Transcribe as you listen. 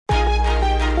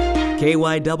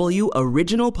KYW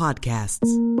Original Podcasts.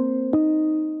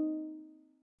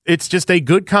 It's just a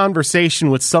good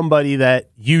conversation with somebody that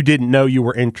you didn't know you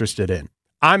were interested in.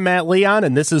 I'm Matt Leon,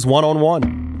 and this is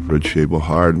One-on-One. Fred Schabel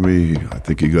hired me. I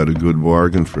think he got a good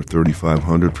bargain for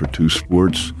 $3,500 for two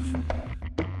sports.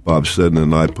 Bob Seddon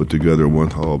and I put together one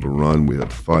hell of a run. We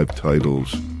had 5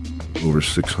 titles, over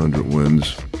 600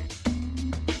 wins.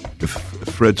 If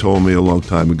Fred told me a long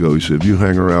time ago, he said, if you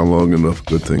hang around long enough,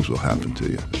 good things will happen to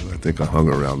you. And I think I hung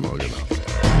around long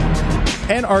enough.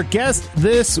 And our guest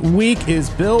this week is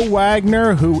Bill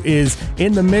Wagner, who is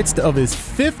in the midst of his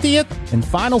 50th and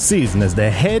final season as the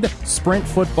head sprint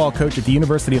football coach at the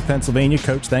University of Pennsylvania.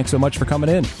 Coach, thanks so much for coming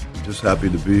in. Just happy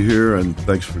to be here, and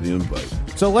thanks for the invite.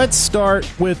 So let's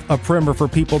start with a primer for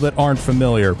people that aren't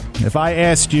familiar. If I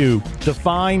asked you,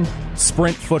 define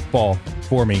sprint football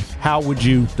for me, how would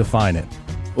you define it?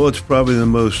 Well, it's probably the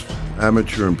most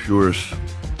amateur and purest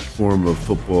form of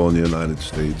football in the United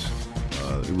States.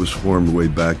 It was formed way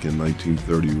back in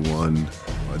 1931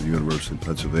 by the University of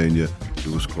Pennsylvania. It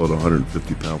was called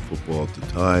 150-pound football at the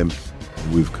time.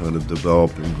 And we've kind of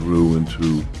developed and grew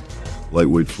into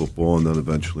lightweight football and then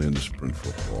eventually into sprint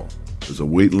football. There's a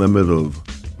weight limit of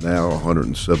now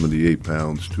 178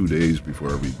 pounds 2 days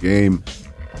before every game.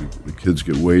 The kids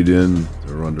get weighed in.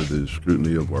 They're under the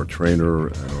scrutiny of our trainer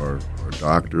and our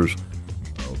doctors.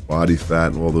 Body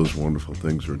fat and all those wonderful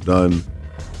things are done.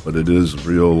 But it is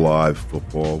real live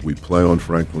football. We play on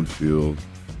Franklin Field.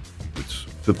 It's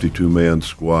a 52-man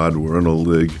squad. We're in a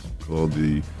league called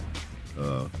the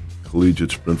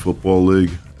Collegiate Sprint Football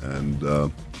League.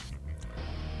 And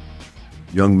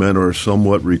young men are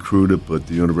somewhat recruited, but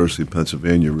the University of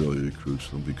Pennsylvania really recruits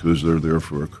them because they're there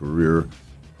for a career.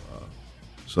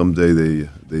 Someday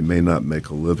they may not make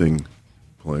a living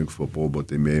playing football, but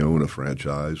they may own a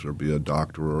franchise or be a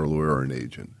doctor or a lawyer or an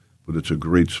agent. But it's a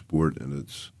great sport, and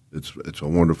it's a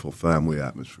wonderful family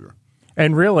atmosphere.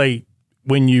 And really,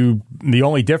 the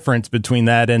only difference between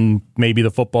that and maybe the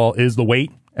football is the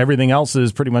weight. Everything else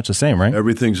is pretty much the same, right?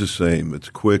 Everything's the same. It's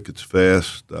quick. It's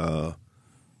fast.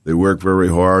 They work very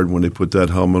hard. When they put that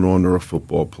helmet on, they're a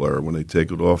football player. When they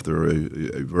take it off, they're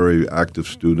a very active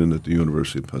student at the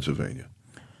University of Pennsylvania.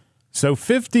 So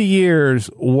 50 years,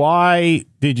 why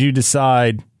did you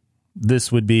decide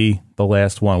this would be the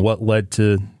last one? What led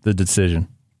to the decision?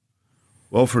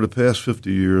 Well, for the past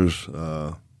 50 years,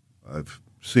 I've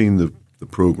seen the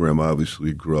program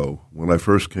obviously grow. When I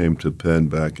first came to Penn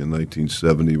back in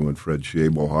 1970 when Fred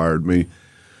Schabel hired me,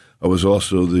 I was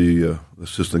also the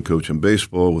assistant coach in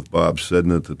baseball with Bob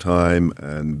Seddon at the time,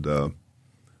 and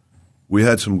we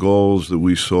had some goals that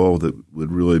we saw that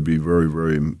would really be very,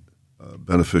 very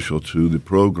beneficial to the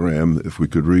program if we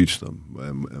could reach them.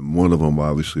 And one of them,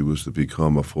 obviously, was to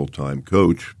become a full-time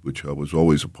coach, which I was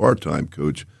always a part-time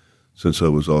coach since I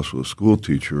was also a school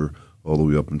teacher all the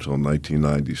way up until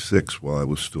 1996 while I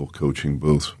was still coaching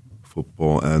both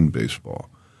football and baseball.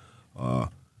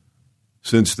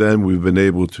 Since then, we've been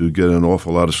able to get an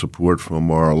awful lot of support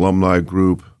from our alumni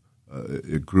group.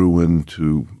 It grew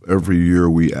into every year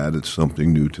we added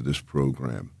something new to this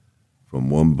program. From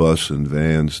 1 bus and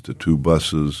vans to 2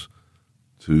 buses,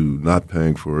 to not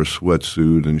paying for a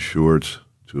sweatsuit and shorts,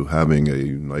 to having a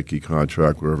Nike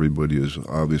contract where everybody is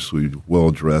obviously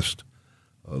well-dressed,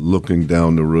 looking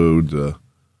down the road,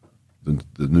 the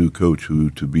new coach who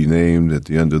to be named at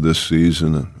the end of this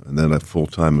season, and then a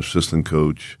full-time assistant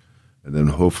coach, and then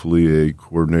hopefully a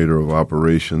coordinator of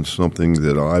operations, something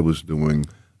that I was doing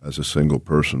as a single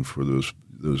person for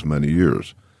those many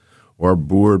years. Our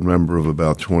board member of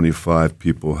about 25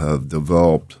 people have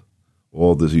developed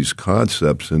all these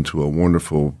concepts into a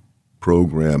wonderful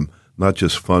program, not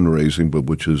just fundraising, but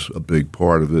which is a big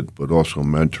part of it, but also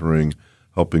mentoring,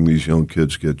 helping these young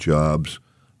kids get jobs,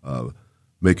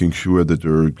 making sure that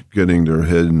they're getting their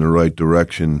head in the right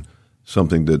direction,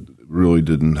 something that really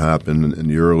didn't happen in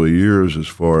the early years as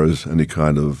far as any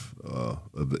kind of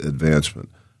advancement.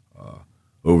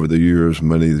 Over the years,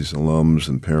 many of these alums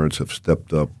and parents have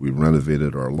stepped up. We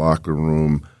renovated our locker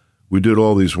room. We did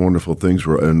all these wonderful things.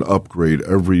 We're an upgrade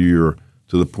every year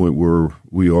to the point where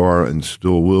we are and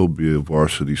still will be a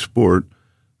varsity sport.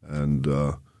 And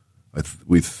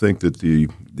we think that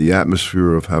the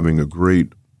atmosphere of having a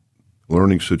great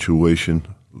learning situation,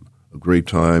 a great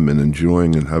time and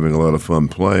enjoying and having a lot of fun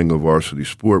playing a varsity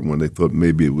sport when they thought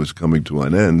maybe it was coming to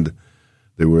an end,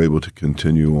 they were able to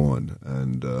continue on.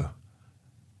 And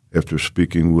after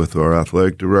speaking with our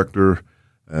athletic director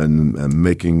and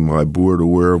making my board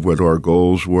aware of what our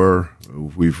goals were,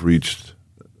 we've reached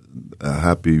a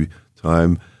happy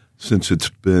time since it's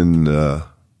been an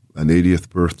 80th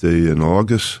birthday in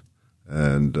August,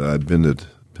 and I've been at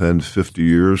Penn 50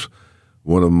 years.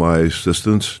 one of my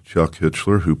assistants, Chuck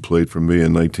Hitchler, who played for me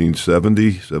in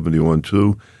 1970, 71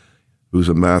 too, who's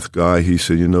a math guy, he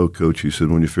said, Coach, he said,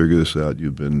 when you figure this out,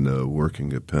 you've been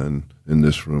working at Penn in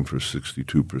this room for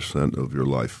 62% of your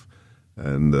life.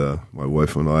 And my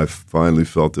wife and I finally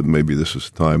felt that maybe this is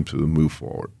time to move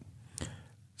forward.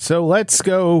 So let's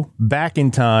go back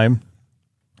in time.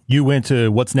 You went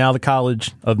to what's now the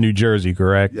College of New Jersey,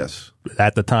 correct? Yes.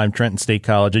 At the time, Trenton State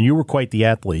College, and you were quite the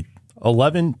athlete.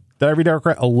 11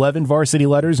 varsity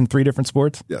letters in 3 different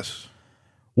sports? Yes.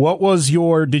 What was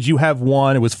did you have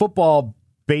one? It was football,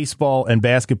 baseball, and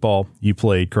basketball you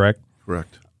played, correct?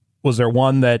 Correct. Was there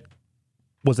one that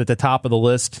was at the top of the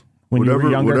list when you were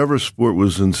younger? Whatever sport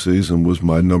was in season was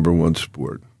my number one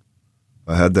sport.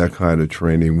 I had that kind of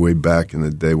training way back in the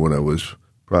day when I was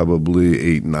probably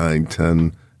 8, 9,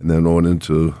 10, and then on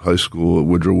into high school at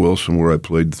Woodrow Wilson, where I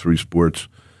played 3 sports.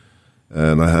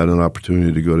 And I had an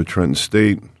opportunity to go to Trenton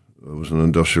State. I was an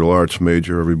industrial arts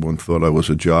major. Everyone thought I was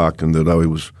a jock and that I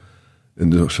was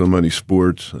into so many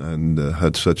sports, and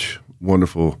had such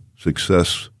wonderful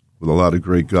success with a lot of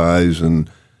great guys and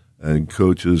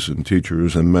coaches and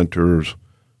teachers and mentors,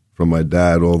 from my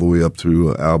dad all the way up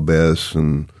through Al Bass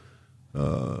and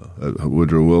at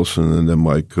Woodrow Wilson, and then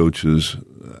my coaches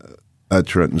at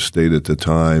Trenton State at the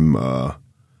time.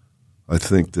 I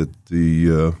think that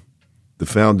the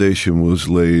foundation was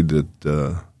laid at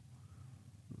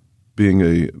being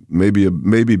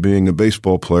a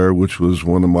baseball player, which was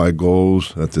one of my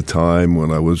goals at the time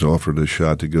when I was offered a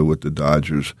shot to go with the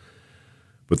Dodgers.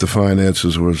 But the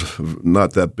finances was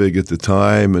not that big at the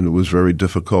time, and it was very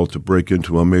difficult to break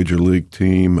into a major league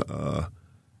team.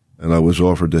 And I was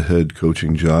offered the head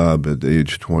coaching job at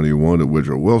age 21 at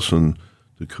Woodrow Wilson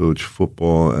to coach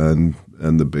football and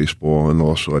the baseball, and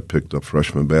also I picked up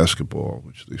freshman basketball,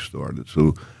 which they started.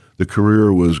 So the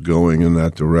career was going in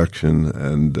that direction,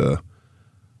 and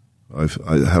I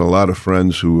had a lot of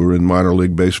friends who were in minor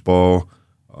league baseball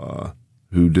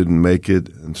who didn't make it,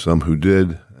 and some who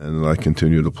did, and I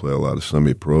continued to play a lot of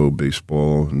semi-pro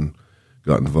baseball and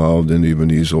got involved in even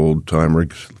these old-timer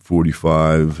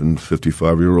 45 and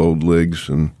 55-year-old leagues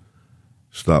and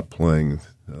stopped playing.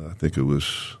 I think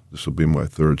this will be my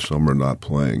 3rd summer not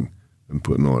playing and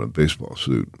putting on a baseball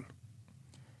suit.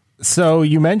 So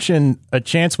you mentioned a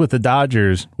chance with the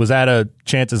Dodgers. Was that a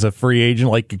chance as a free agent,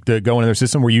 like to go into their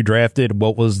system? Were you drafted?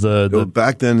 What was the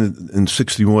back then in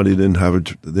 '61? They didn't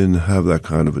have that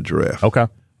kind of a draft.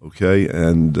 Okay,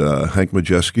 and Hank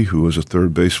Majeski, who was a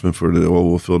third baseman for the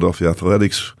Oval Philadelphia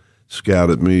Athletics,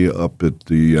 scouted me up at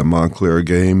the Montclair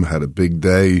game. Had a big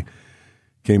day.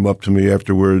 Came up to me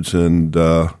afterwards, and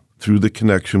through the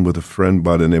connection with a friend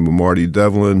by the name of Marty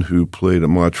Devlin, who played at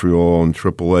Montreal in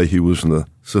AAA. He was an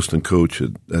assistant coach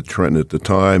at Trenton at the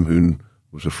time, who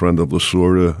was a friend of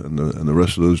Lasorda and the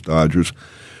rest of those Dodgers.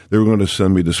 They were going to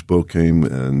send me to Spokane,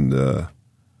 and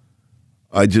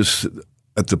I just,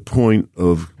 at the point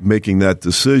of making that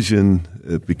decision,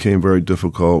 it became very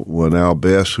difficult when Al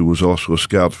Bass, who was also a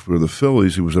scout for the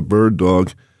Phillies, he was a bird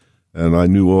dog, and I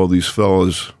knew all these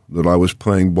fellas that I was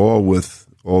playing ball with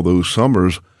all those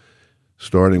summers,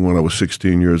 starting when I was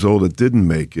 16 years old, that didn't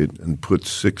make it and put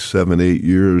 6, 7, 8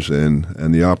 years in,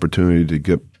 and the opportunity to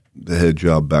get the head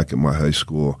job back at my high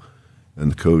school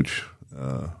and the coach,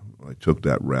 I took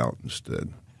that route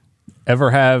instead.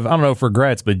 Ever have, I don't know if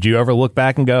regrets, but do you ever look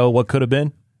back and go, what could have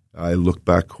been? I look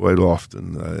back quite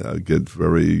often. I get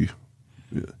very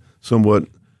somewhat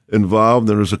involved,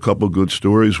 and there's a couple good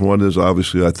stories. One is,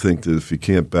 obviously, I think that if you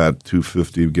can't bat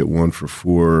 250, you get 1 for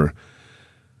 4.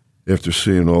 After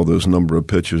seeing all those number of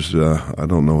pitches, I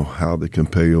don't know how they can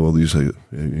pay all these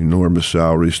enormous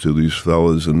salaries to these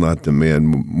fellas and not demand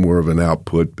more of an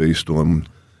output based on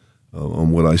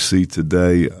what I see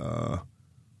today.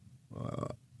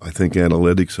 I think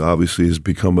analytics obviously has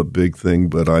become a big thing,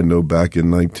 but I know back in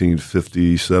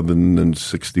 1957 and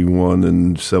 61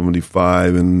 and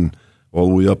 75 and all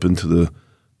the way up into the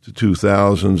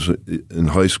 2000s in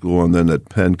high school and then at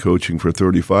Penn coaching for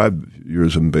 35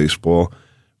 years in baseball,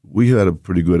 we had a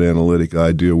pretty good analytic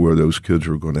idea where those kids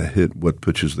were going to hit, what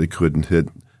pitches they couldn't hit,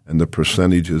 and the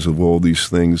percentages of all these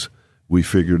things. We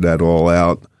figured that all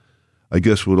out. I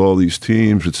guess with all these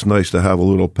teams, it's nice to have a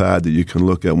little pad that you can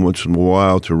look at once in a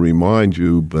while to remind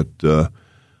you, but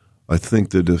I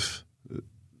think that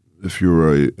if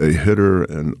you're a hitter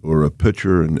or a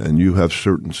pitcher and you have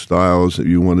certain styles that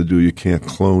you want to do, you can't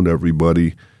clone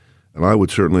everybody. And I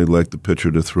would certainly like the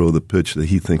pitcher to throw the pitch that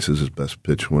he thinks is his best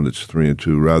pitch when it's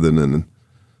 3-2, rather than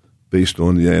based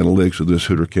on the analytics of this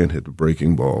hitter can't hit the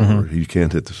breaking ball or he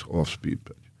can't hit this off-speed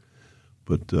pitch.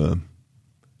 But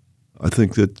I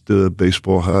think that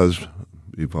baseball has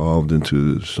evolved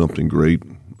into something great,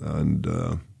 and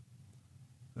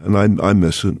I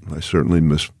miss it. I certainly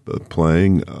miss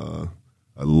playing.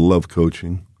 I love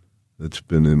coaching. It's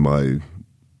been in my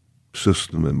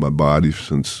system, in my body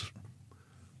since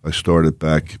I started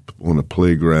back on the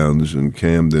playgrounds in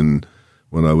Camden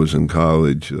when I was in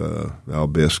college. Al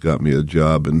Bass got me a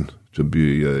job and to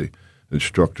be a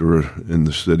instructor in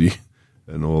the city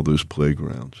and all those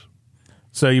playgrounds.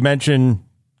 So you mentioned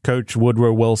Coach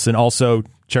Woodrow Wilson, also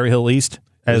Cherry Hill East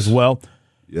as well.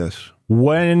 Yes.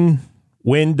 When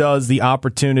does the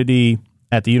opportunity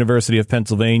at the University of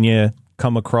Pennsylvania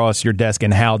come across your desk,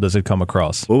 and how does it come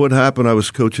across? Well, what happened, I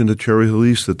was coaching the Cherry Hill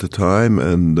East at the time,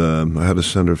 and I had a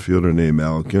center fielder named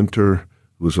Al Ginter,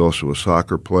 who was also a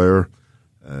soccer player,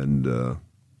 and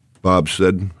Bob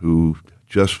Seddon, who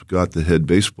just got the head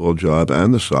baseball job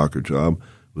and the soccer job,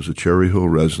 was a Cherry Hill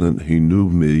resident. He knew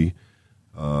me,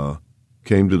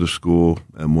 came to the school,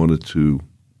 and wanted to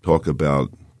talk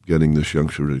about getting this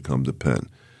youngster to come to Penn.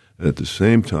 And at the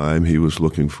same time, he was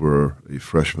looking for a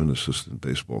freshman assistant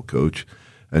baseball coach,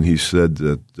 and he said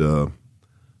that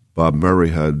Bob Murray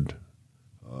had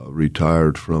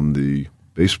retired from the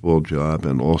baseball job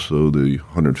and also the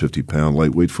 150-pound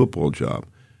lightweight football job.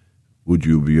 Would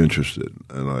you be interested?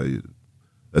 And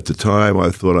at the time, I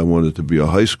thought I wanted to be a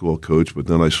high school coach, but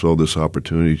then I saw this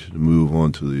opportunity to move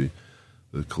on to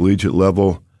the collegiate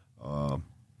level,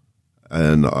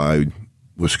 and I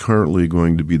was currently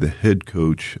going to be the head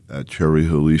coach at Cherry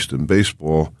Hill East in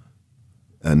baseball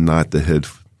and not the head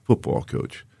football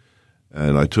coach.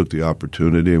 And I took the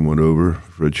opportunity and went over.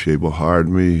 Fred Schabel hired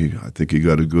me. I think he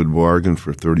got a good bargain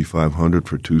for $3,500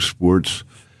 for 2 sports.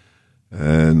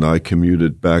 And I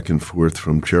commuted back and forth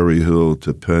from Cherry Hill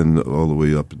to Penn all the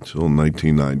way up until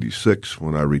 1996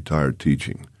 when I retired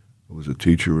teaching. I was a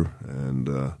teacher,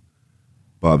 and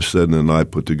Bob Seddon and I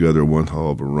put together one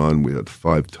hell of a run. We had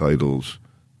 5 titles,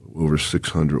 over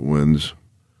 600 wins.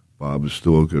 Bob is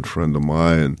still a good friend of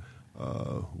mine.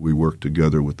 We worked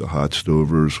together with the Hot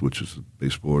Stovers, which is a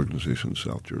baseball organization in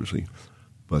South Jersey.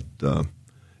 But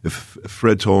if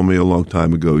Fred told me a long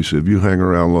time ago, he said, if you hang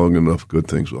around long enough, good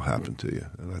things will happen to you.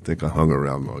 And I think I hung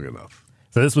around long enough.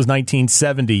 So this was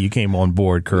 1970 you came on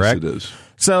board, correct? Yes, it is.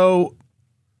 So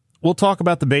we'll talk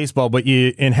about the baseball, but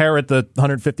you inherit the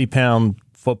 150-pound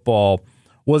football.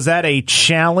 Was that a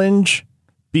challenge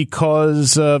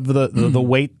because of the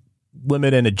weight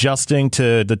limit and adjusting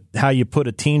to how you put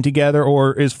a team together,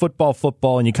 or is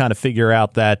football and you kind of figure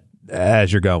out that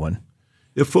as you're going?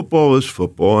 Yeah, football is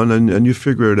football, and you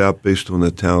figure it out based on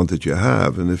the talent that you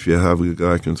have. And if you have a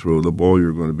guy who can throw the ball,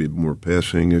 you're going to be more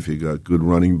passing. If you got good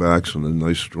running backs and a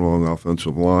nice, strong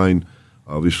offensive line,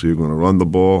 obviously you're going to run the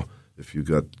ball. If you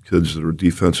got kids that are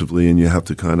defensively, and you have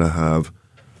to kind of have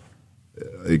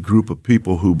a group of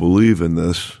people who believe in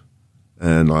this,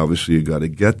 and obviously you got to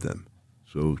get them.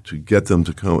 So to get them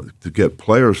to get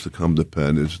players to come to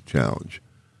Penn is a challenge,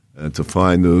 and to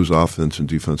find those offense and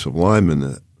defensive linemen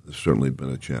has certainly been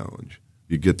a challenge.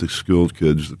 You get the skilled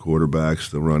kids, the quarterbacks,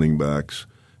 the running backs,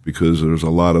 because there's a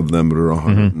lot of them that are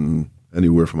 100 and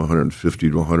anywhere from 150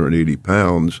 to 180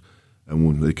 pounds, and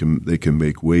when they can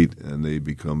make weight and they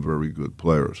become very good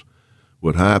players.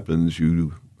 What happens?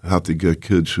 You have to get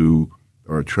kids who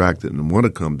are attracted and want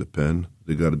to come to Penn.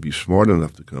 They got to be smart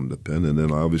enough to come to Penn, and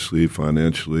then obviously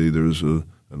financially there's an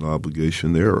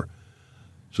obligation there.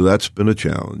 So that's been a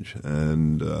challenge,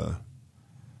 and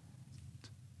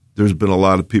there's been a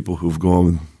lot of people who've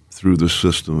gone through the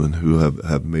system and who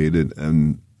have made it.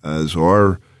 And as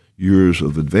our years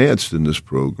have advanced in this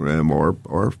program,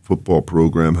 our football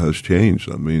program has changed.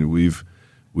 I mean,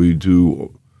 we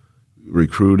do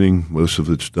recruiting. Most of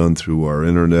it's done through our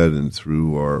internet and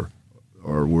through our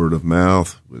word of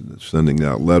mouth, sending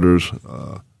out letters.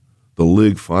 The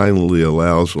league finally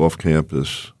allows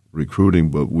off-campus recruiting,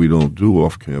 but we don't do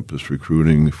off-campus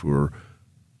recruiting for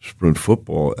sprint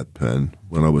football at Penn.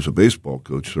 When I was a baseball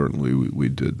coach, certainly we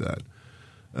did that.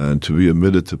 And to be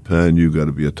admitted to Penn, you got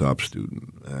to be a top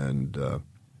student. And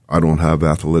I don't have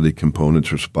athletic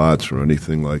components or spots or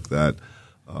anything like that,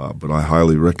 but I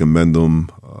highly recommend them.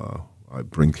 I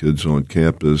bring kids on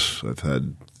campus. I've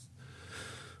had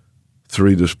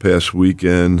 3 this past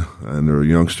weekend, and there are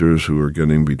youngsters who are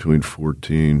getting between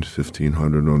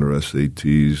 1,500 on their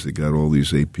SATs. They got all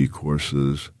these AP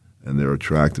courses, and they're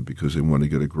attracted because they want to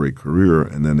get a great career,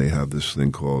 and then they have this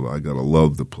thing called, I got to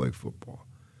love to play football.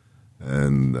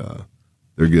 And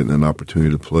they're getting an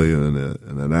opportunity to play in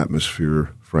an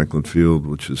atmosphere, Franklin Field,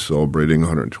 which is celebrating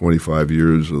 125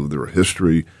 years of their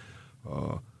history,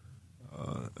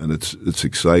 and it's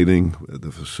exciting.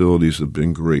 The facilities have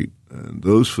been great. And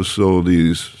those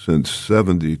facilities, since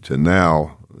 70 to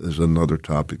now, is another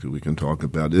topic that we can talk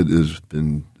about. It has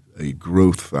been a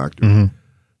growth factor,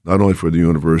 not only for the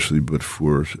university but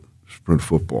for sprint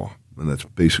football, and that's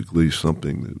basically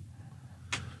something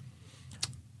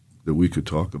that we could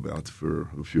talk about for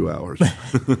a few hours.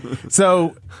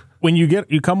 So when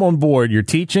you come on board, you're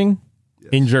teaching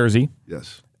in Jersey,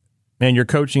 yes, and you're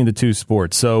coaching the two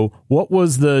sports. So what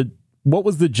was the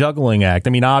juggling act? I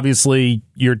mean, obviously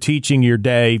you're teaching your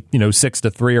day, 6 to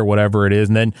 3 or whatever it is,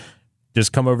 and then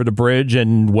just come over the bridge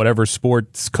and whatever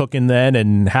sport's cooking then.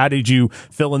 And how did you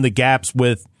fill in the gaps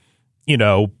with,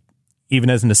 even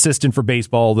as an assistant for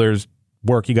baseball, there's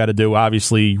work you got to do,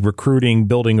 obviously recruiting,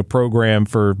 building a program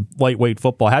for lightweight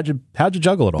football. How'd you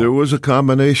juggle it all? There was a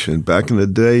combination. Back in the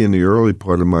day, in the early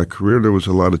part of my career, there was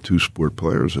a lot of two-sport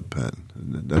players at Penn.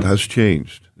 And that has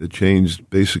changed. It changed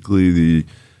basically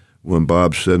when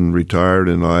Bob Seddon retired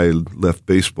and I left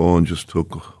baseball and just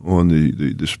took on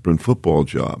the sprint football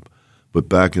job. But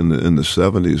back in the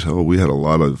 70s, we had a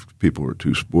lot of people who were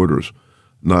two-sporters,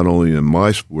 not only in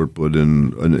my sport but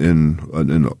in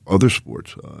other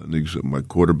sports. My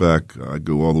quarterback, I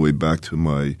go all the way back to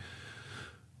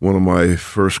one of my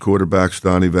first quarterbacks,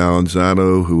 Donnie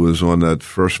Valenzuela, who was on that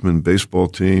freshman baseball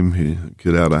team. He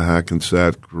kid out of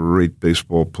Hackensack, great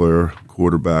baseball player,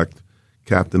 quarterback,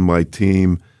 captained my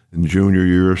team in junior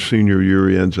year. Senior year,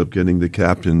 he ends up getting the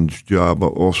captain's job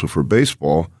also for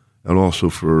baseball and also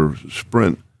for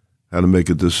sprint. Had to make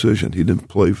a decision. He didn't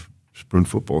play sprint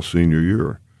football senior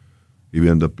year. He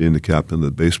ended up being the captain of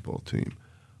the baseball team.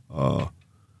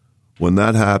 When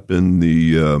that happened,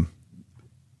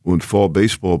 when fall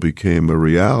baseball became a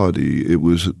reality, it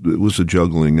was a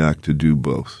juggling act to do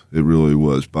both. It really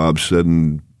was. Bob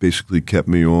Seddon basically kept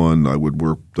me on. I would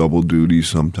work double duty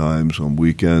sometimes on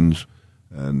weekends,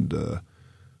 and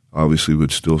obviously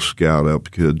would still scout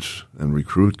out kids and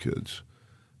recruit kids.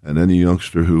 And any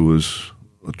youngster who was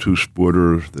a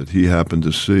two-sporter that he happened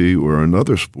to see, or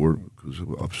another sport, because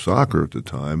of soccer at the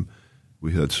time,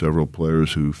 we had several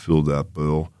players who filled that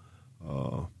bill.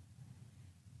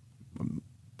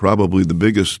 Probably the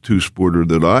biggest two-sporter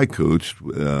that I coached,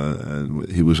 and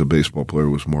he was a baseball player,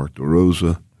 was Mark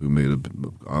DeRosa,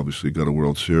 who obviously got a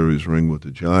World Series ring with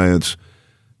the Giants,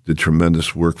 did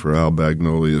tremendous work for Al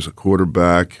Bagnoli as a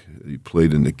quarterback. He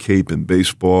played in the Cape in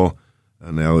baseball,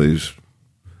 and now he's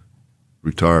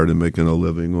retired and making a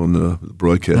living on the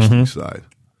broadcasting side.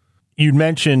 You'd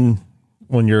mentioned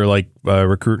when you're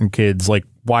recruiting kids, like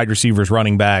wide receivers,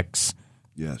 running backs.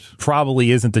 Yes, probably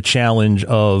isn't the challenge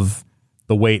of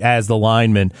the weight as the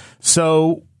lineman.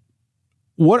 So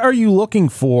what are you looking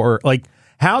for? Like,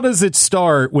 how does it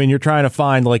start when you're trying to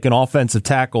find an offensive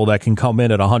tackle that can come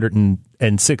in at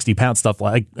 160 pound stuff?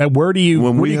 Where do you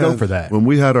go for that? When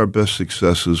we had our best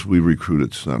successes, we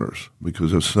recruited centers,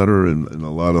 because a center in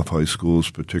a lot of high schools,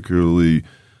 particularly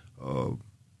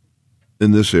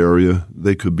in this area,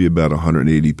 they could be about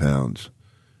 180 pounds.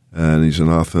 And he's an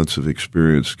offensive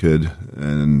experienced kid,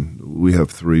 and we have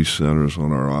 3 centers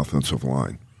on our offensive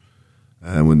line.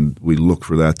 And when we look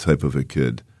for that type of a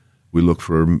kid, we look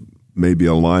for maybe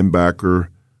a linebacker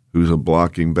who's a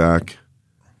blocking back,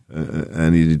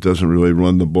 and he doesn't really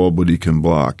run the ball, but he can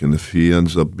block. And if he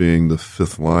ends up being the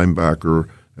 5th linebacker,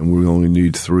 and we only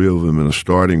need 3 of them in a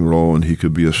starting role, and he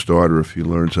could be a starter if he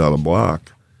learns how to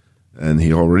block. And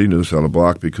he already knows how to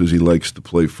block because he likes to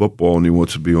play football and he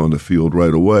wants to be on the field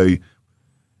right away.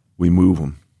 We move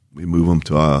him. We move him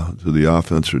to the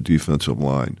offense or defensive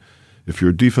line. If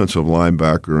you're a defensive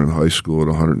linebacker in high school at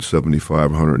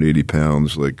 175, 180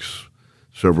 pounds, like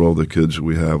several of the kids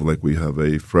we have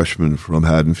a freshman from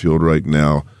Haddonfield right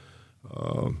now,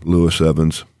 Lewis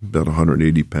Evans, about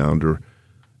 180-pounder.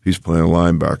 He's playing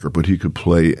linebacker, but he could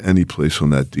play any place on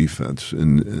that defense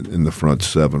in the front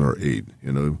 7 or 8,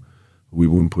 We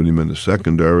wouldn't put him in the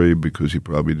secondary because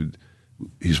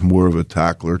he's more of a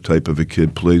tackler type of a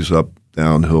kid, plays up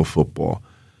downhill football.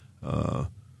 And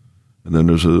then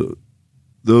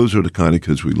those are the kind of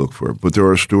kids we look for. But there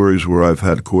are stories where I've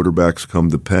had quarterbacks come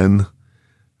to Penn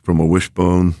from a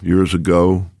wishbone years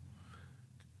ago,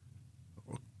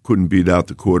 couldn't beat out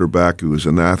the quarterback who was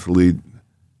an athlete,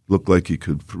 looked like he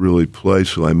could really play,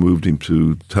 so I moved him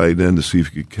to tight end to see if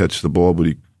he could catch the ball, but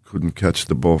he couldn't catch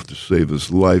the ball to save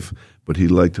his life. But he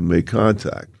liked to make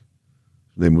contact.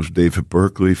 His name was David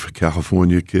Berkeley, a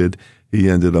California kid. He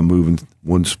ended up moving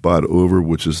one spot over,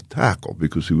 which is tackle,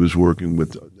 because he was working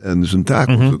with ends and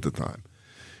tackles at the time.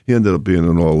 He ended up being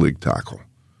an all-league tackle,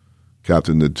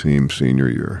 captained the team senior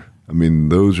year. I mean,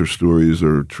 those are stories,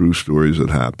 or true stories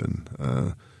that happen.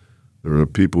 There are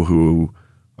people who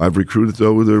I've recruited,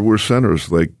 though, there were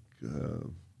centers, like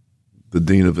the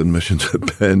dean of admissions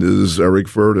at Penn is Eric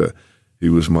Ferda. He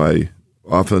was my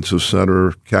offensive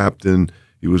center, captain.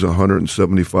 He was a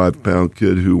 175-pound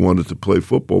kid who wanted to play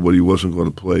football, but he wasn't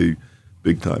going to play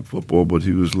big-time football, but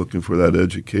he was looking for that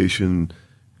education,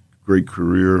 great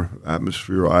career,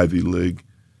 atmosphere, Ivy League,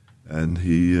 and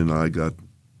he and I got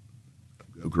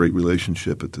a great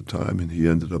relationship at the time, and he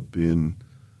ended up being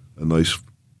a nice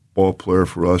ball player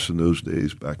for us in those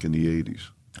days back in the 80s.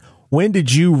 When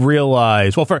did you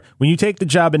realize, when you take the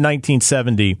job in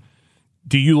 1970,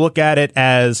 do you look at it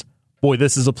as, boy,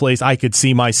 this is a place I could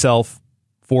see myself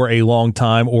for a long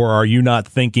time, or are you not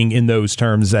thinking in those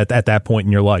terms at that point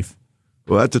in your life?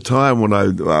 Well, at the time when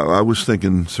I was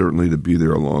thinking certainly to be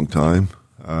there a long time.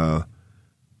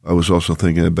 I was also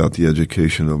thinking about the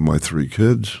education of my 3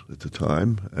 kids at the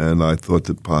time, and I thought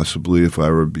that possibly if I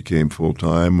ever became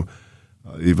full-time,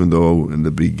 even though in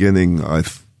the beginning I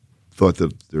thought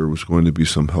that there was going to be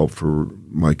some help for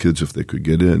my kids if they could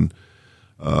get in,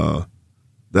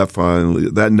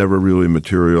 that never really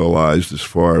materialized as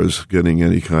far as getting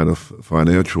any kind of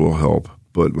financial help.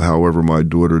 But however, my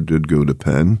daughter did go to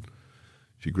Penn.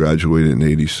 She graduated in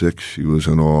 86. She was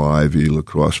an all-Ivy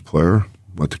lacrosse player.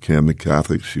 Went to Camden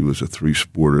Catholic. She was a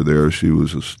 3-sporter there. She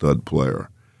was a stud player.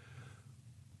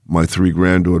 My 3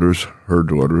 granddaughters, her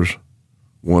daughters,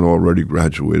 one already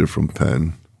graduated from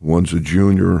Penn. One's a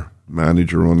junior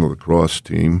manager on the lacrosse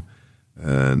team,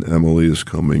 and Emily is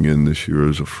coming in this year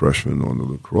as a freshman on the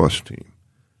lacrosse team.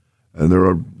 And there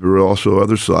are also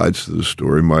other sides to the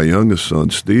story. My youngest son,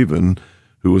 Stephen,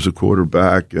 who was a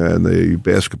quarterback and a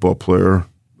basketball player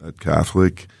at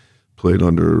Catholic, played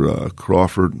under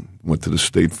Crawford, went to the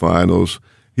state finals.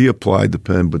 He applied to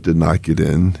Penn but did not get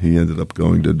in. He ended up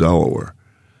going to Delaware.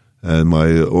 And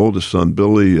my oldest son,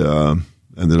 Billy,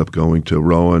 ended up going to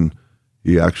Rowan.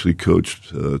 He actually coached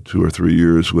 2 or 3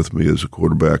 years with me as a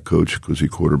quarterback coach because he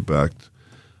quarterbacked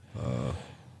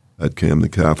at Camden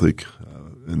Catholic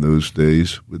in those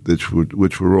days,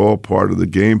 which were all part of the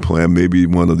game plan. Maybe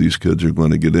one of these kids are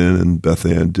going to get in, and Beth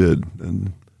Ann did.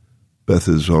 And Beth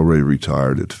is already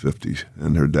retired at 50,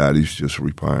 and her daddy's just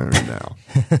retiring now.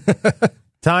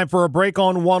 Time for a break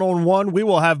on One-on-One. We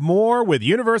will have more with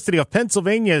University of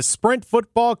Pennsylvania's Sprint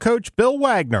football coach Bill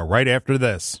Wagner right after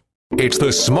this. It's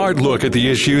the smart look at the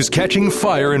issues catching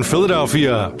fire in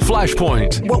Philadelphia.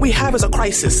 Flashpoint. What we have is a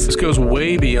crisis. This goes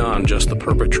way beyond just the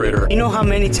perpetrator. You know how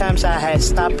many times I had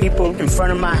stopped people in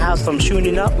front of my house from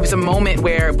shooting up? It was a moment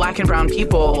where black and brown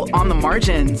people on the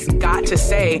margins got to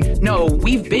say, no,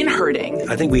 we've been hurting.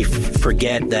 I think we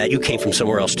forget that you came from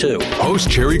somewhere else, too. Host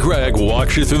Jerry Gregg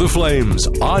walks you through the flames.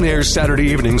 On air Saturday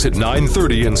evenings at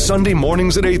 9:30 and Sunday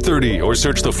mornings at 8:30. Or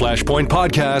search the Flashpoint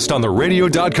podcast on the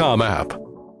radio.com app.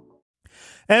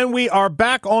 And we are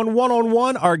back on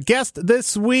One-on-One. Our guest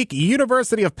this week,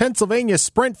 University of Pennsylvania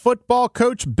Sprint football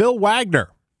coach Bill Wagner.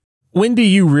 When do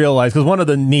you realize, because one of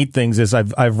the neat things is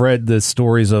I've read the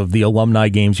stories of the alumni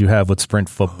games you have with Sprint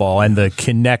football and the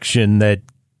connection that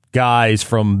guys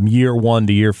from year 1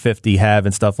 to year 50 have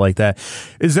and stuff like that.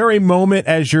 Is there a moment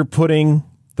as you're putting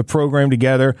the program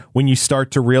together when you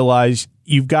start to realize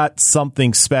you've got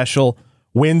something special?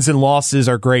 Wins and losses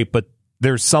are great, but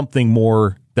there's something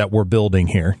more that we're building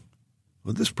here?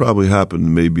 Well, this probably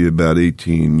happened maybe about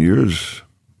 18 years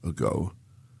ago.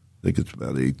 I think it's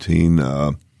about 18.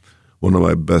 One of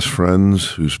my best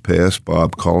friends who's passed,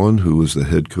 Bob Cullen, who was the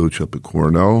head coach up at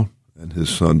Cornell, and his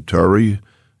son Terry,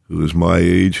 who is my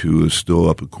age, who is still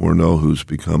up at Cornell, who's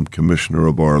become commissioner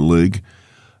of our league.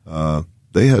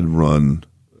 They had run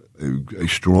a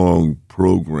strong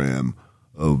program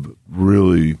of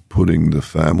really putting the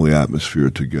family atmosphere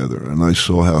together. And I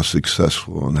saw how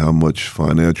successful and how much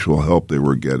financial help they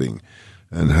were getting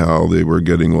and how they were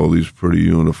getting all these pretty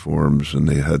uniforms, and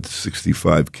they had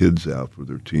 65 kids out for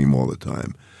their team all the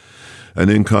time. And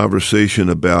in conversation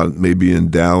about maybe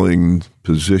endowing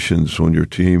positions on your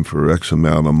team for X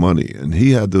amount of money. And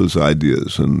he had those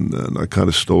ideas, and I kind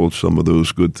of stole some of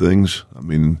those good things. I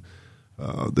mean,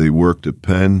 they worked at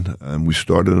Penn, and we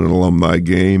started an alumni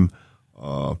game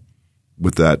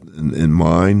with that in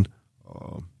mind,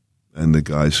 and the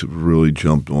guys have really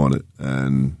jumped on it.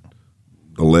 And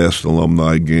the last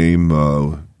alumni game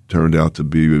turned out to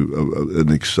be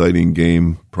an exciting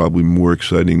game, probably more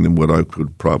exciting than what I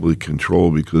could probably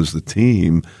control, because the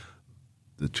team,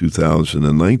 the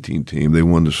 2019 team, they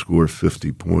wanted to score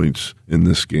 50 points in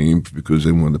this game because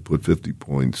they wanted to put 50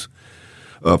 points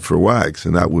up for Wags,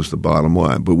 and that was the bottom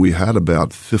line. But we had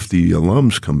about 50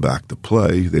 alums come back to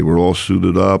play. They were all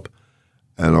suited up,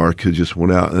 and our kids just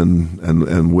went out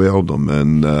and whaled them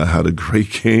and had a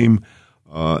great game.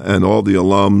 And all the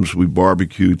alums, we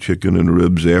barbecued chicken and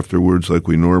ribs afterwards like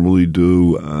we normally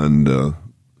do, and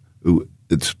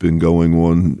it's been going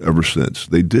on ever since.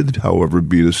 They did, however,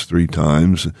 beat us 3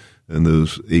 times in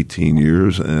those 18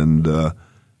 years, and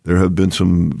there have been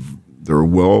they're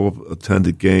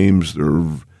well-attended games.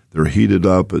 They're heated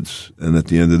up. And at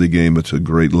the end of the game, it's a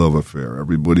great love affair.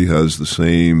 Everybody has the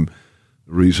same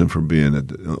reason for being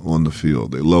on the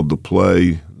field. They love to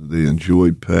play. They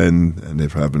enjoy Penn, and they're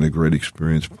having a great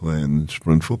experience playing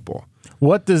Sprint football.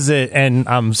 What does it, and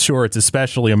I'm sure it's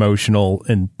especially emotional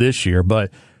in this year,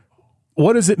 but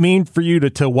what does it mean for you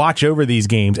to watch over these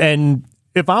games? And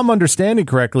if I'm understanding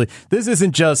correctly, this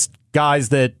isn't just guys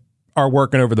that are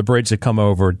working over the bridge that come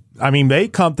over. I mean, they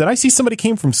come. Did I see somebody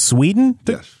came from Sweden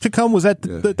to come? Was that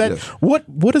Yes.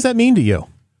 What does that mean to you?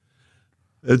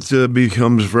 It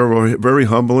becomes very, very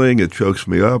humbling. It chokes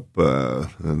me up,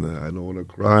 and I don't want to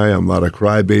cry. I'm not a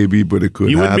crybaby, but it could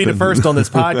happen. You wouldn't be the first on this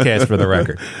podcast, for the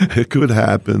record. It could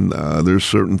happen. There's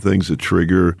certain things that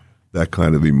trigger that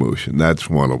kind of emotion. That's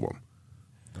one of them.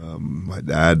 My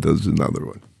dad does another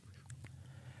one.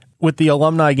 With the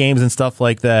alumni games and stuff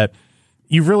like that,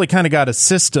 you've really kind of got a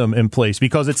system in place,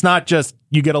 because it's not just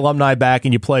you get alumni back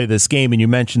and you play this game, and you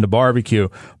mentioned the barbecue,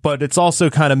 but it's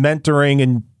also kind of mentoring,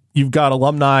 and you've got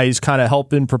alumni kind of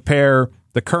helping prepare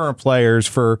the current players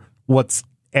for what's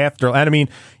after. And I mean,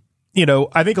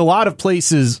 I think a lot of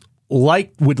places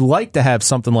would like to have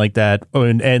something like that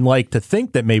and like to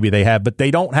think that maybe they have, but they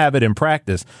don't have it in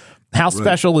practice. How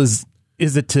special is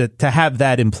it to have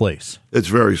that in place? It's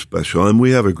very special, and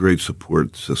we have a great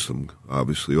support system,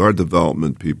 obviously. Our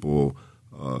development people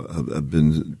have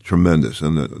been tremendous,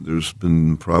 and there's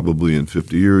been probably in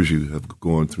 50 years you have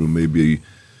gone through maybe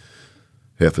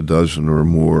half a dozen or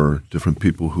more different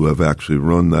people who have actually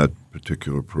run that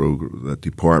particular program, that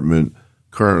department.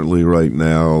 Currently, right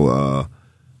now,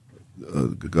 a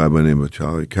guy by the name of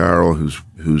Charlie Carroll,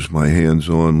 who's my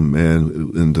hands-on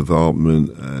man in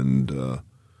development, and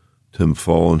Tim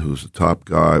Fallon, who's the top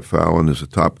guy. Fallon is the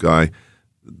top guy.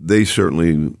 They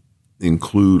certainly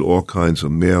include all kinds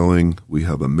of mailing. We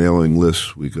have a mailing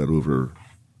list. We got over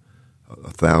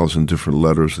 1,000 different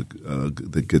letters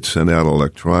that get sent out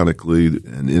electronically,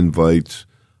 and invites,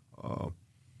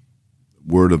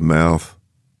 word of mouth.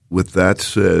 With that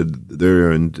said,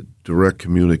 they're in direct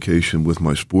communication with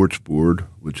my sports board,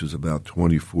 which is about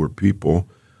 24 people,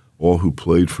 all who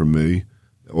played for me,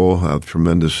 all have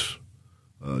tremendous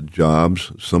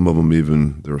jobs. Some of them,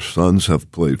 even their sons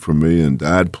have played for me, and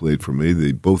Dad played for me.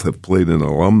 They both have played an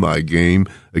alumni game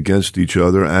against each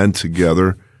other and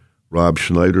together. Rob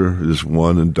Schneider is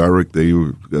one, and Derek, they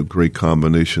were a great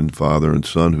combination, father and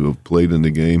son, who have played in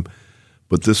the game.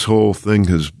 But this whole thing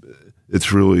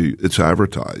it's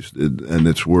advertised, and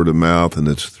it's word of mouth, and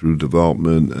it's through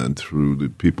development and through the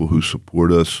people who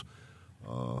support us,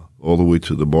 all the way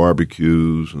to the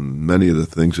barbecues and many of the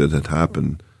things that had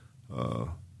happened.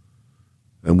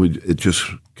 And it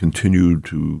just continued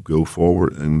to go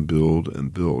forward and build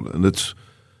and build. And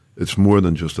it's more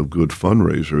than just a good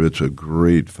fundraiser. It's a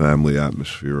great family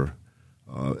atmosphere.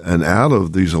 And out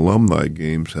of these alumni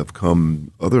games have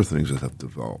come other things that have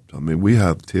developed. I mean, we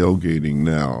have tailgating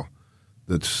now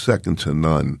that's second to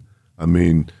none. I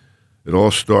mean, it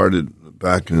all started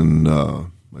back in,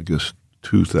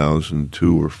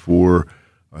 2002 or 4.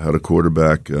 I had a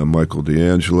quarterback, Michael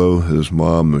D'Angelo. His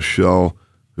mom, Michelle,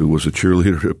 who was a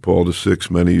cheerleader at Paul VI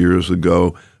many years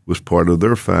ago, was part of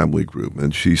their family group.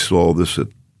 And she saw this at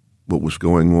what was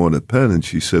going on at Penn, and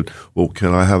she said, well,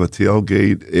 can I have a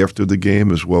tailgate after the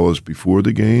game as well as before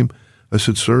the game? I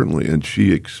said, certainly. And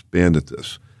she expanded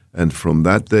this. And from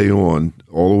that day on,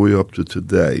 all the way up to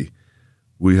today,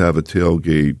 we have a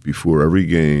tailgate before every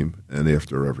game and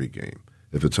after every game.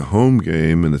 If it's a home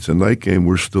game and it's a night game,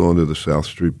 we're still under the South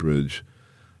Street Bridge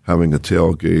having a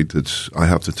tailgate. I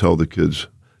have to tell the kids,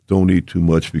 don't eat too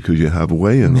much because you have a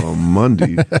weigh-in on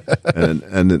Monday,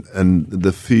 and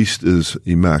the feast is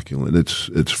immaculate.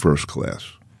 It's first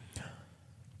class.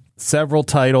 Several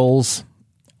titles,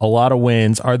 a lot of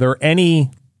wins. Are there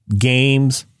any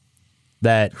games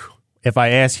that, if I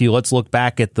ask you, let's look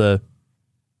back at the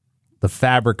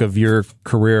fabric of your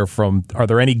career, are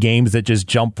there any games that just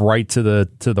jump right to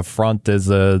the front as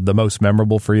the most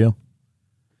memorable for you?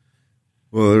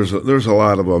 Well, there's a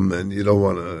lot of them, and you don't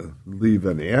want to leave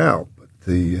any out. But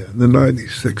the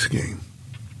 '96 game,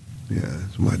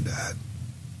 it's my dad.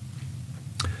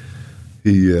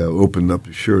 He opened up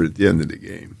his shirt at the end of the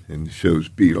game and shows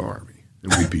 "Beat Army,"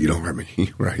 and we beat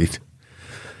Army, right?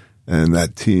 And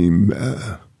that team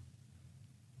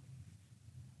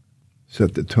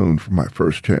set the tone for my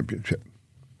first championship.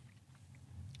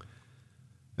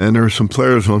 And there are some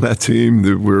players on that team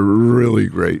that were really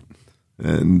great,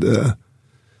 and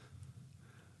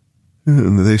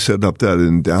And they set up that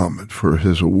endowment for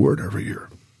his award every year.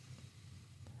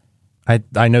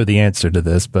 I know the answer to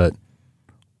this, but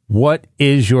what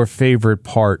is your favorite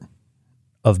part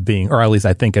of being, or at least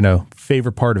I think I know,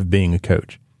 favorite part of being a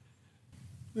coach?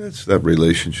 It's that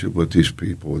relationship with these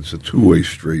people. It's a two-way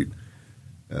street.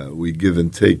 We give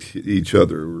and take each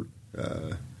other.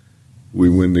 We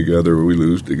win together, we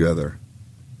lose together,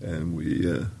 and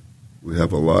we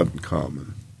have a lot in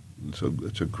common. So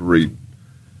it's a great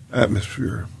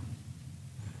atmosphere.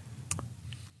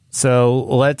 So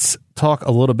let's talk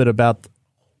a little bit about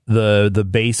the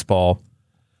baseball.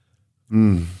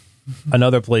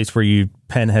 Another place where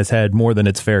Penn has had more than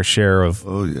its fair share of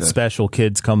special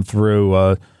kids come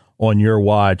through on your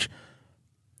watch.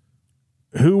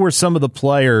 Who were some of the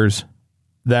players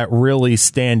that really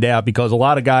stand out? Because a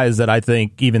lot of guys that I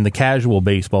think even the casual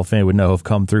baseball fan would know have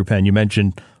come through Penn. You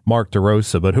mentioned Mark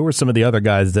DeRosa, but who are some of the other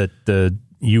guys that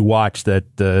you watch that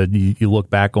you look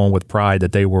back on with pride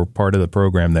that they were part of the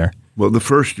program there? Well, the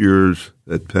first years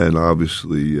at Penn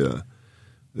obviously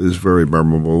is very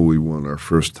memorable. We won our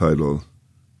first title,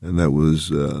 and that was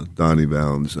Donnie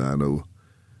Valanzano.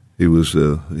 He was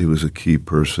a key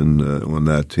person on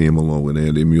that team, along with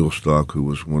Andy Mulestock, who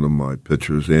was one of my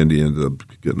pitchers. Andy ended up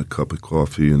getting a cup of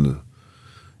coffee in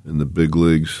the big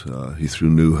leagues. He threw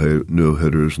no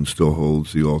hitters and still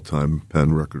holds the all-time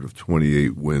Penn record of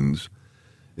 28 wins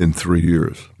in 3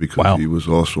 years, because he was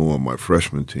also on my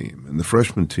freshman team. And the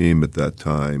freshman team at that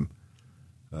time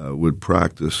would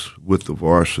practice with the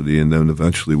varsity, and then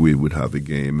eventually we would have a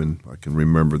game. And I can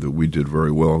remember that we did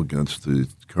very well against the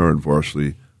current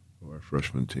varsity, our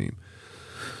freshman team.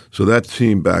 So that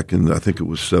team back in, I think it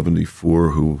was 74,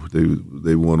 who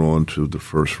they went on to the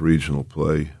first regional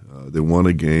play. They won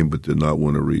a game but did not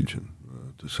win a region.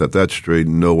 To set that straight,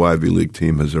 no Ivy League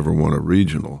team has ever won a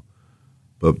regional.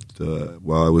 But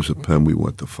while I was at Penn, we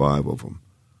went to 5 of them.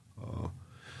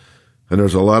 And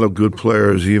there's a lot of good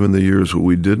players, even the years that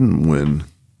we didn't win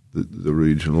the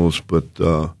regionals. But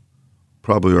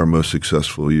probably our most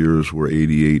successful years were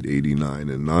 88, 89,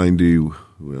 and 90.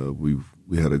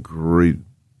 We had a great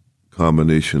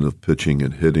combination of pitching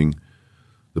and hitting.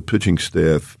 The pitching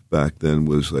staff back then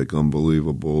was like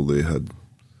unbelievable. They had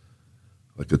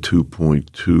like a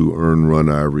 2.2 earned run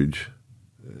average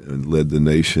and led the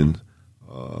nation.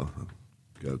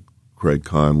 Got Craig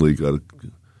Conley got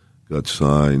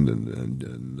signed,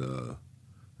 and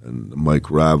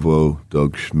Mike Ravo,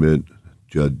 Doug Schmidt,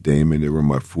 Judd Damon. They were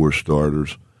my 4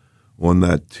 starters on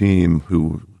that team,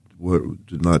 who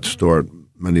did not start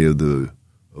many of the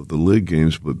league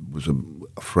games, but was a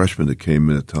freshman that came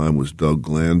in at the time was Doug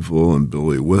Glanville and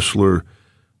Billy Whistler,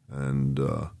 and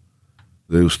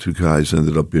those 2 guys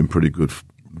ended up being pretty good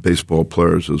baseball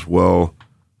players as well.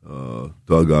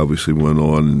 Doug obviously went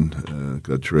on and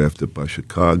got drafted by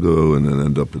Chicago, and then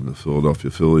ended up in the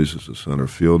Philadelphia Phillies as a center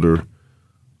fielder.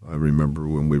 I remember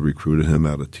when we recruited him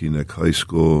out of Teaneck High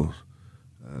School,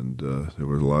 and there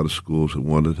were a lot of schools that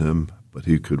wanted him, but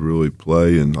he could really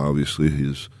play, and obviously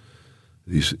he's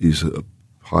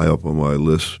high up on my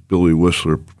list. Billy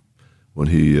Whistler, when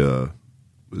he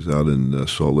was out in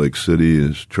Salt Lake City,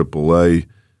 his AAA,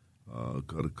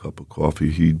 got a cup of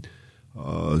coffee. He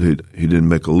didn't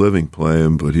make a living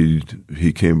playing, but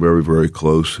he came very, very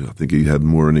close. I think he had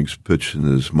more innings pitched in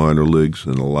his minor leagues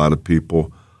than a lot of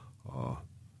people.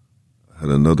 Had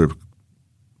a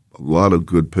lot of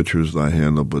good pitchers that I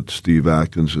handled, but Steve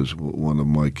Atkins is one of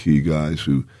my key guys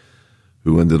who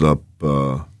ended up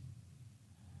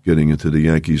getting into the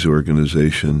Yankees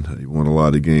organization. He won a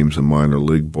lot of games in minor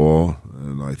league ball,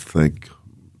 and I think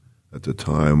at the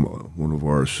time, one of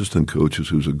our assistant coaches,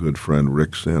 who's a good friend,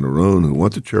 Rick Santarone, who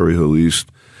went to Cherry Hill East,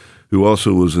 who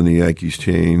also was in the Yankees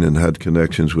chain and had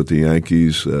connections with the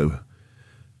Yankees,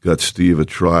 got Steve a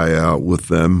tryout with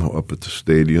them up at the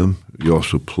stadium. He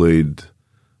also played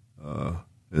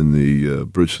in the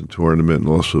Bridgeton tournament and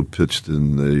also pitched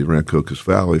in the Rancocas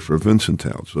Valley for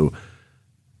Vincenttown. So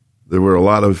there were a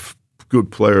lot of good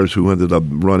players who ended up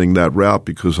running that route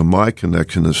because of my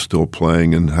connection as still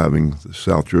playing and having the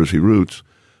South Jersey roots.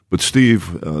 But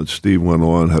Steve went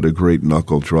on, had a great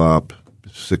knuckle drop,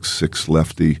 6'6"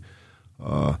 lefty.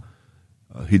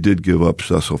 He did give up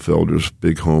Cecil Felder's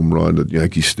big home run at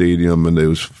Yankee Stadium, and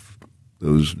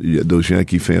those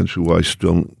Yankee fans who I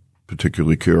still don't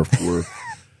particularly care for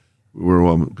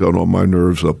got on my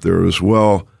nerves up there as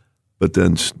well. But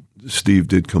then Steve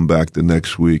did come back the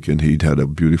next week, and he'd had a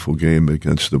beautiful game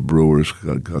against the Brewers,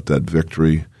 got that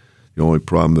victory. The only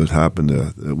problem that happened,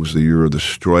 it was the year of the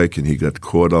strike, and he got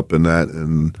caught up in that,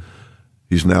 and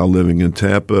he's now living in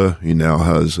Tampa. He now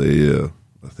has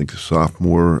I think a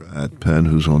sophomore at Penn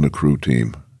who's on the crew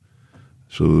team.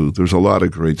 So there's a lot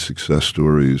of great success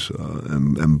stories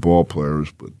and ball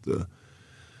players, but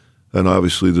and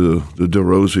obviously the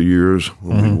DeRosa years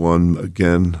when we won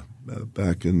again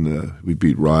back in we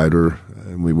beat Ryder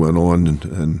and we went on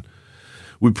and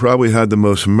we probably had the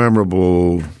most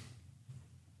memorable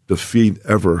defeat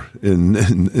ever in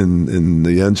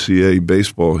the NCAA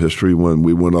baseball history when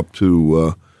we went up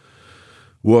to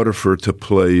Waterford to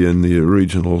play in the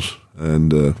regionals.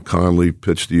 And Conley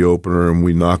pitched the opener, and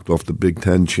we knocked off the Big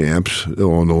Ten champs,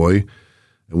 Illinois.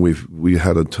 And we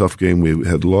had a tough game. We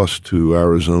had lost to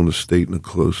Arizona State in a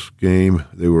close game.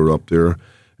 They were up there.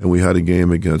 And we had a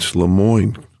game against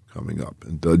Lemoyne coming up.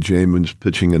 And Doug Jamin's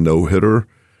pitching a no-hitter.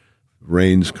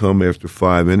 Rains come after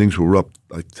 5 innings. We're up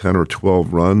like 10 or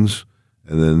 12 runs,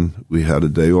 and then we had a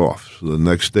day off. So the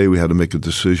next day we had to make a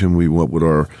decision. We went with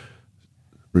our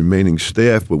remaining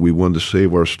staff, but we wanted to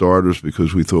save our starters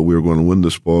because we thought we were going to win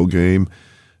this ball game.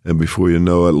 And before you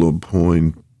know it,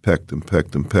 Lemoyne pecked and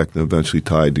eventually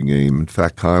tied the game. In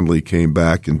fact, Conley came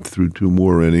back and threw 2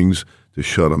 more innings to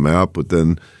shut him out. But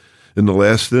then in the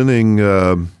last inning,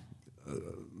 the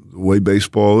way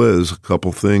baseball is, a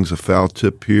couple things, a foul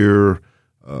tip here,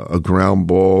 a ground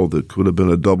ball that could have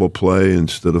been a double play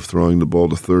instead of throwing the ball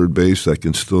to third base. I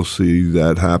can still see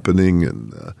that happening,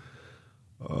 and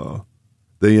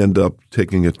they end up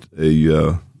taking a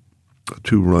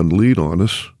 2-run lead on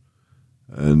us,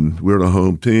 and we're the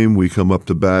home team. We come up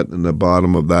to bat in the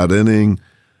bottom of that inning.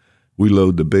 We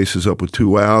load the bases up with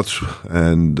 2 outs,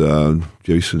 and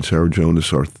Jason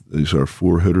Sarajonis is our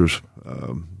 4 hitters,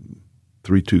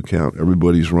 3-2 count.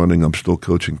 Everybody's running. I'm still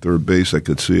coaching third base. I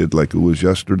could see it like it was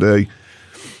yesterday.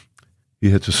 He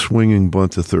hits a swinging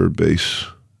bunt to third base,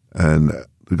 and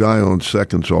the guy on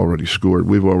second's already scored.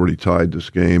 We've already tied this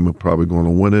game. We're probably going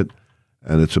to win it.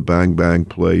 And it's a bang-bang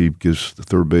play. The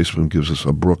third baseman gives us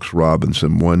a Brooks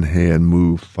Robinson one-hand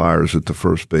move, fires at the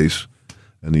first base,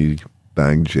 and he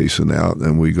banged Jason out.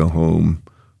 And we go home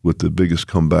with the biggest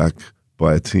comeback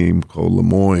by a team called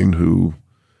Lemoyne, who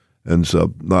ends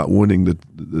up not winning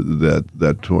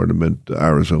that tournament.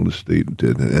 Arizona State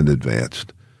did and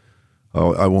advanced.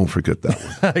 I won't forget that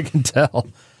one. I can tell.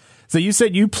 So you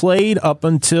said you played up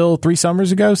until 3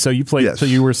 summers ago? So you played until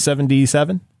you were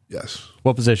 77? Yes.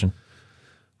 What position?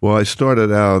 Well, I started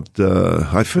out,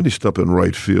 I finished up in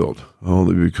right field,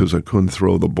 only because I couldn't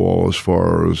throw the ball as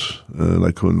far as, and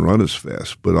I couldn't run as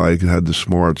fast. But I had the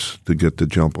smarts to get the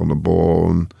jump on the ball,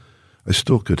 and I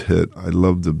still could hit.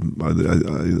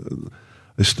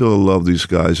 I still love these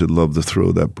guys that love to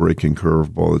throw that breaking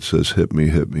curveball that says, hit me,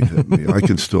 hit me, hit me. I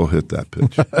can still hit that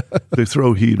pitch. They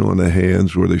throw heat on the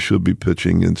hands where they should be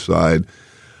pitching inside.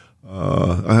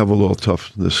 I have a little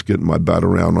toughness getting my bat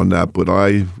around on that, but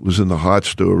I was in the Hot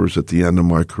Stovers at the end of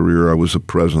my career. I was the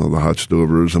president of the Hot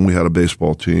Stovers, and we had a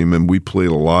baseball team, and we played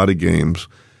a lot of games,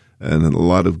 and a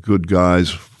lot of good guys,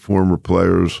 former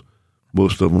players.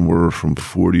 Most of them were from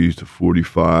 40 to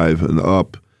 45 and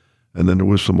up. And then there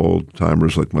was some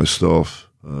old-timers like myself.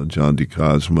 John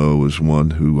DeCosmo was one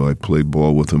who I played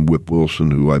ball with, and Whip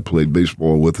Wilson, who I played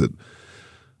baseball with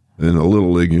in a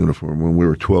Little League uniform when we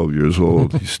were 12 years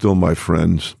old. He's still my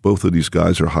friend. Both of these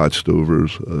guys are Hot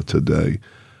Stovers today.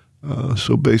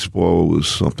 So baseball was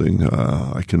something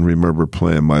I can remember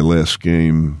playing my last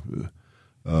game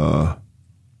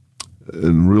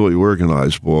in really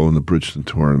organized ball in the Bridgeton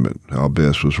tournament. Al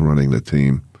Bass was running the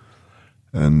team.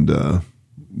 And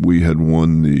we had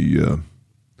won the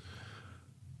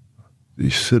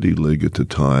City League at the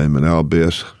time, and Al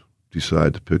Bass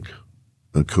decided to pick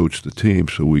and coach the team,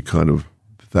 so we kind of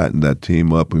fattened that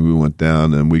team up, and we went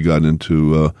down and we got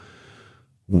into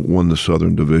won the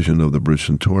Southern Division of the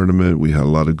Bridgeton tournament. We had a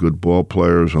lot of good ball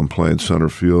players. I'm playing center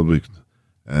field,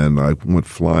 and I went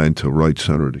flying to right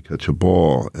center to catch a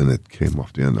ball, and it came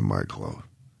off the end of my glove.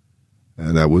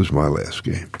 And that was my last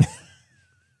game.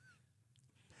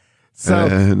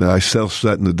 And I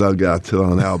self-set in the dugout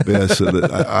telling Al Bass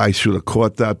that I should have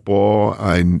caught that ball.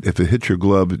 If it hit your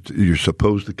glove, you're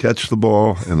supposed to catch the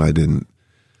ball, and I didn't.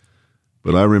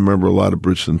 But I remember a lot of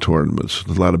Bridgeton tournaments,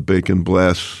 a lot of Bacon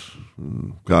Blasts,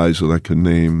 guys that I can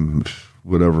name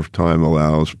whatever time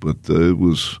allows, but that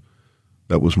was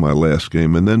my last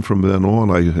game. And then from then on,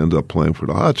 I ended up playing for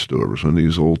the Hot Stovers in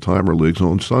these old-timer leagues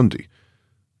on Sunday.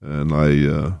 And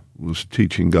I was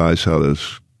teaching guys how to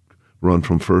run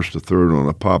from first to third on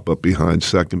a pop-up behind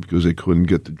second because they couldn't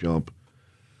get the jump,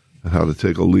 and how to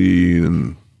take a lead,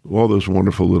 and all those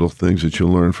wonderful little things that you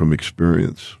learn from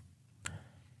experience.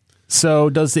 So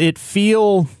does it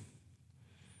feel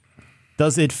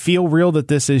real that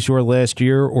this is your last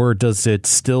year, or does it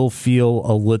still feel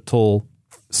a little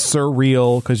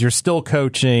surreal because you're still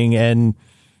coaching and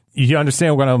You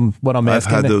understand what I'm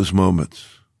asking? I've had those moments.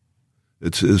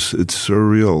 It's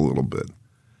surreal a little bit.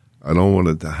 I don't want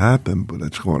it to happen, but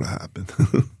it's going to happen.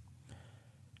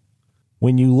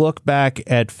 When you look back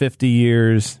at 50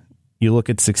 years, you look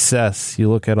at success, you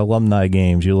look at alumni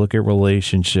games, you look at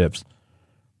relationships.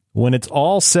 When it's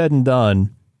all said and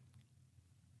done,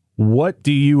 what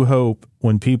do you hope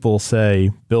when people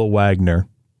say Bill Wagner?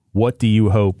 What do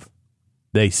you hope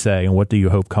they say, and what do you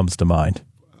hope comes to mind?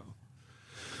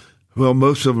 Well,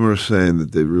 most of them are saying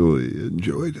that they really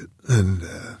enjoyed it, and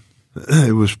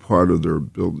it was part of their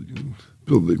building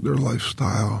their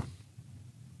lifestyle,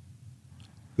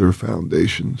 their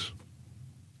foundations.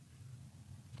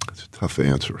 It's a tough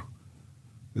answer.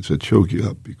 It's a choke you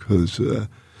up because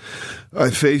I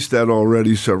faced that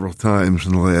already several times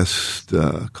in the last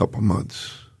couple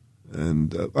months,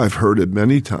 and I've heard it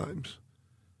many times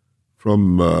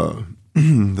from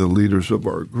the leaders of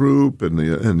our group and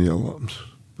the alums.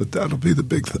 But that'll be the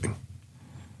big thing.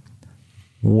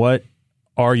 What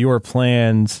are your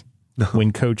plans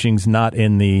when coaching's not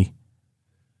in the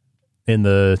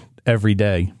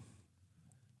everyday?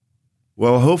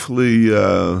 Well, hopefully,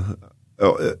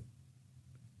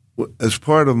 as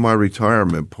part of my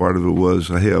retirement, part of it was,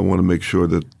 hey, I want to make sure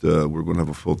that we're going to have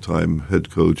a full-time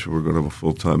head coach, we're going to have a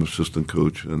full-time assistant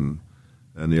coach, and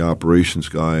the operations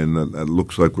guy, and that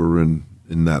looks like we're in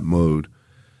that mode.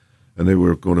 And they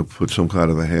were going to put some kind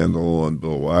of a handle on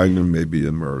Bill Wagner, maybe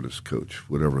emeritus coach,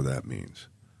 whatever that means.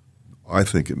 I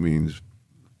think it means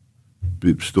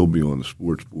still be on the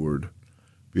sports board,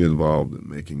 be involved in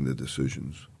making the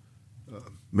decisions,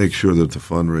 make sure that the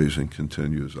fundraising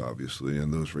continues, obviously,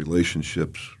 and those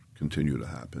relationships continue to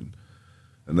happen.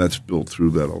 And that's built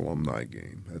through that alumni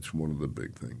game. That's one of the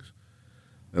big things.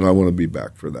 And I want to be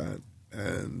back for that.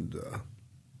 And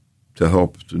to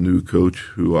help the new coach,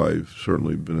 who I've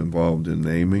certainly been involved in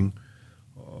naming,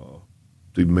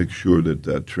 to make sure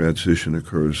that transition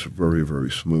occurs very,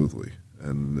 very smoothly.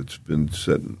 And it's been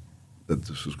said that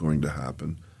this is going to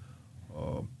happen.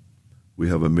 We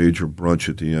have a major brunch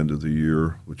at the end of the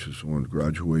year, which is on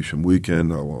graduation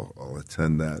weekend. I'll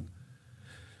attend that.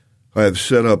 I have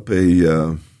set up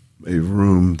a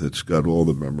room that's got all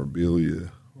the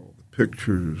memorabilia, all the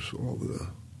pictures, all the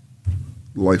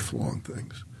lifelong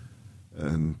things.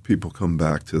 And people come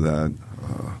back to that,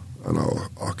 and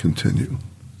I'll continue.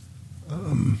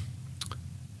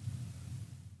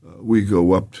 We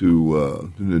go up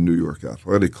to the New York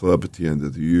Athletic Club at the end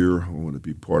of the year. I want to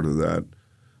be part of that.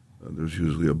 There's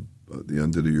usually the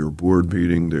end of the year board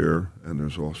meeting there, and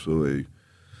there's also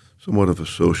somewhat of a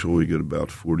social. We get about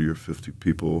 40 or 50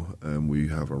 people, and we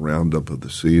have a roundup of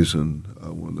the season. I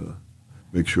want to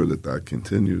make sure that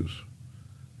continues,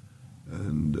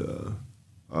 and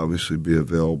obviously be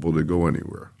available to go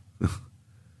anywhere.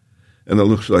 And it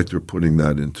looks like they're putting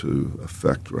that into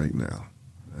effect right now,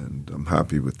 and I'm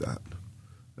happy with that.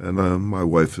 And my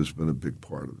wife has been a big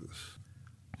part of this.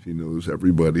 She knows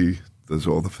everybody, does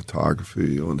all the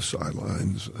photography on the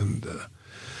sidelines,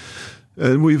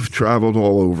 and we've traveled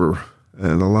all over,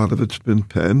 and a lot of it's been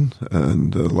Penn,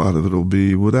 and a lot of it will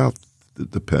be without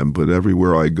the Penn. But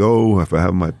everywhere I go, if I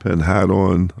have my Penn hat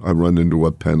on, I run into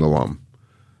a Penn alum.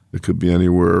 It could be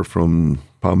anywhere from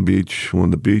Palm Beach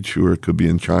on the beach, or it could be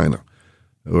in China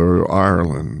or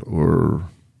Ireland or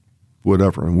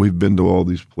whatever. And we've been to all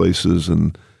these places,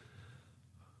 and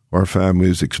our family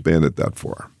has expanded that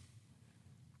far.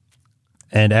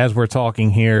 And as we're talking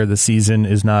here, the season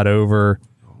is not over.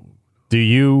 Do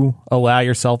you allow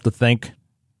yourself to think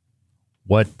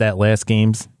what that last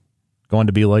game's going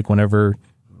to be like whenever,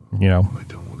 I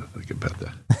don't want to think about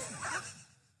that.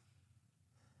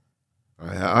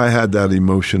 I had that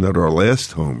emotion at our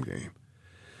last home game.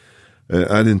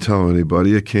 I didn't tell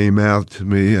anybody. It came out to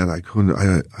me, and I couldn't.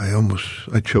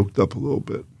 I choked up a little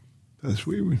bit as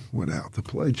we went out to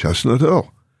play Chestnut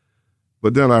Hill.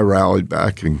 But then I rallied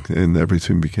back, and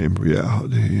everything became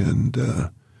reality.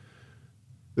 And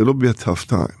it'll be a tough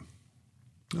time.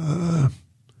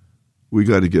 We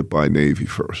got to get by Navy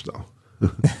first, though.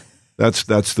 That's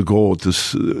the goal at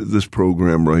this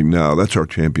program right now. That's our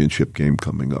championship game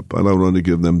coming up. I don't want to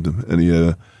give them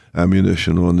any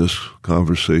ammunition on this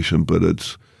conversation, but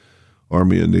it's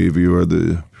Army and Navy are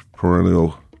the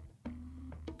perennial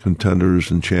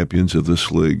contenders and champions of this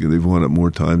league. They've won it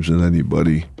more times than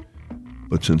anybody,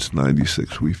 but since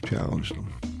 '96 we've challenged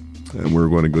them, and we're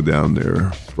going to go down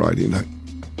there Friday night.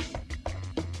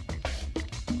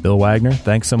 Bill Wagner,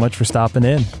 thanks so much for stopping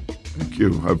in. Thank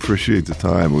you. I appreciate the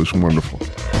time. It was wonderful.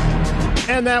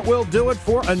 And And that will do it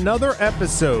for another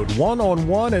episode.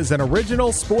 One-on-One is an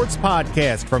original sports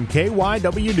podcast from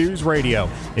KYW News Radio.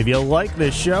 If you like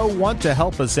this show, want to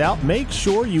help us out, make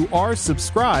sure you are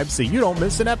subscribed so you don't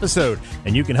miss an episode.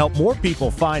 And you can help more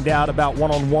people find out about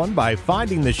One-on-One by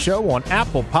finding the show on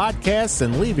Apple Podcasts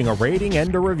and leaving a rating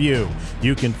and a review.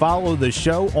 You can follow the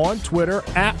show on Twitter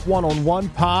at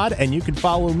OneOnOnePod, and you can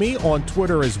follow me on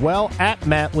Twitter as well at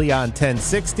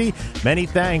MattLeon1060. Many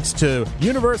thanks to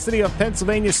University of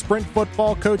Pennsylvania Sprint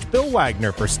football coach Bill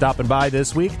Wagner for stopping by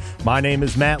this week. My name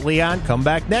is Matt Leon. Come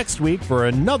back next week for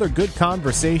another good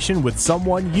conversation with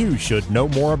someone you should know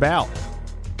more about.